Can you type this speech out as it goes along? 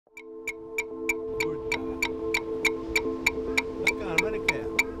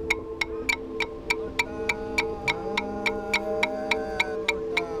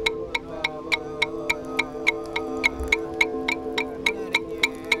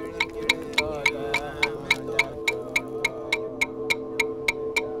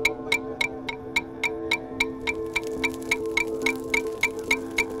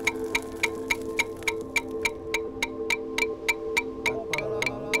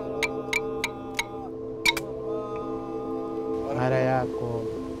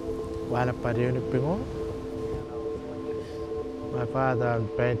Wanapati Yunupiŋu. My father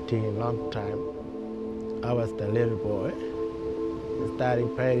painting a long time. I was the little boy. Starting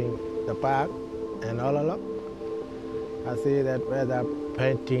painting the park and all along. I see that where the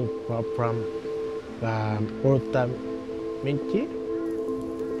painting from Kurta Minchi,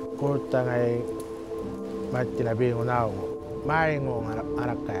 Kurta ngay Machina Bingo now, Maringo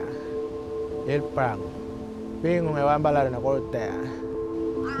Arakaya, Yirrkala, Bingo Wambala and a Kurta,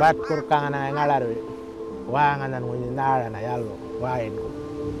 but Kurkana and Gallery, Wang and Winar and a yellow, wine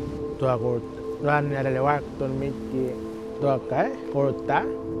to a good run at the work to Minchi, to a Kurta,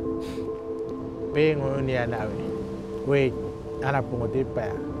 Bingo near Navi. Wait, anak pengutip ya,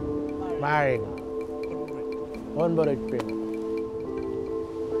 maring, on board ping.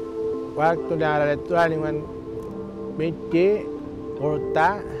 Waktu dia ada tuan dengan Michi,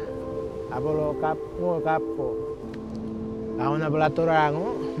 Kurta, Apolo kapo. Aku nak bela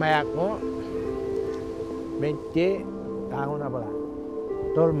turangu, mayakmu, Michi, aku nak bela.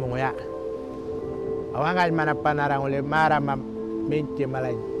 Tolmu ya. Awang kan mana panarang oleh marah Michi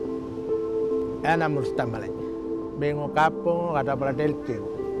malay. Enak mustam malay. Bingo kapo kata pala delti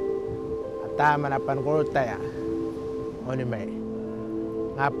ata manapan Kurta ya oni mai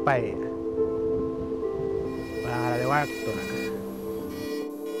ngapai parang ada waktu na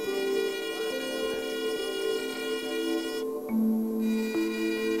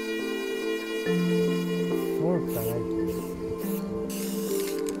Kurta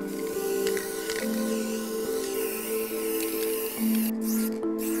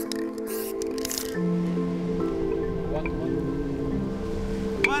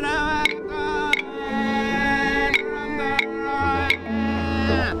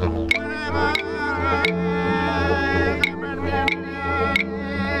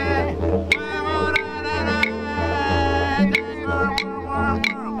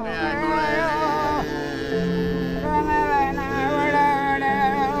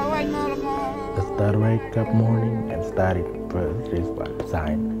wake up morning and started first this one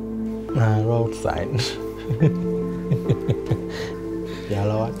sign, road sign,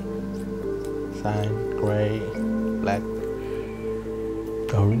 yellow sign, gray, black,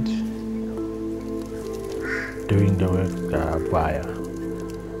 orange. Doing the work fire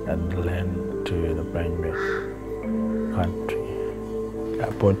and land to the brain-based country.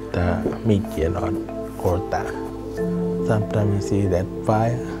 I put median on Kurta. Sometimes you see that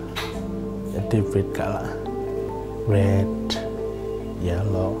fire. A different color, red,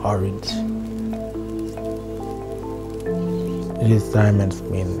 yellow, orange. These diamonds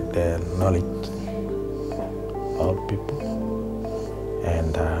mean the knowledge of people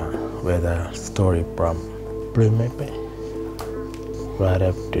and where the story from Plumepe right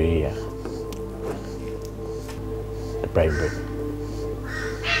up to here, the brain.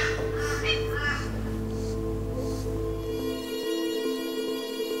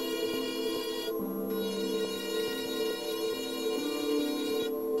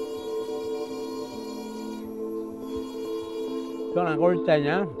 Con la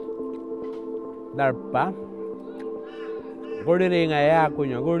Kurtanya, Darpa, Guriri ngaya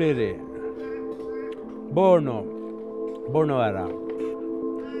kunya Guriri, Bono ara,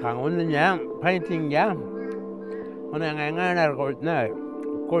 kang unnya painting ya, una ngana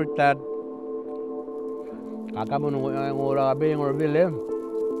Kurta, kakamu ngura being or William,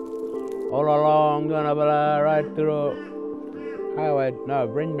 all along gonna be right through highway, no,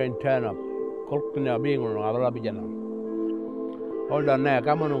 bring turn up, Kulkuna being or Aboriginal. Hold on there,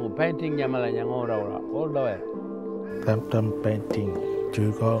 come on, painting Yamalanya ora, hold on. Sometimes painting,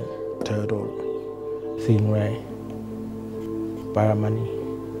 dugong, turtle, stingray, paramani,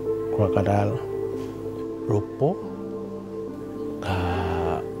 crocodile, rupo,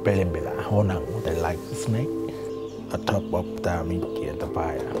 pelembela, honang, they like snake, on top of the Michi and the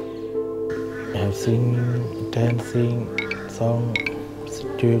fire. I have sing, dancing, song,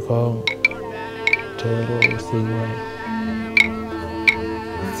 dugong, turtle, stingray.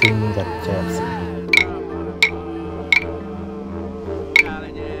 Sing that jazz.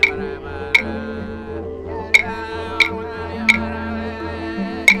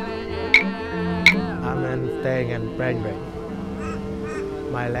 I'm staying in Brainway.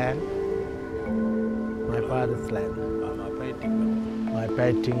 My land, my father's land. My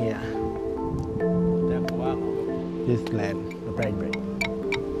painting here. This land, the Brainway.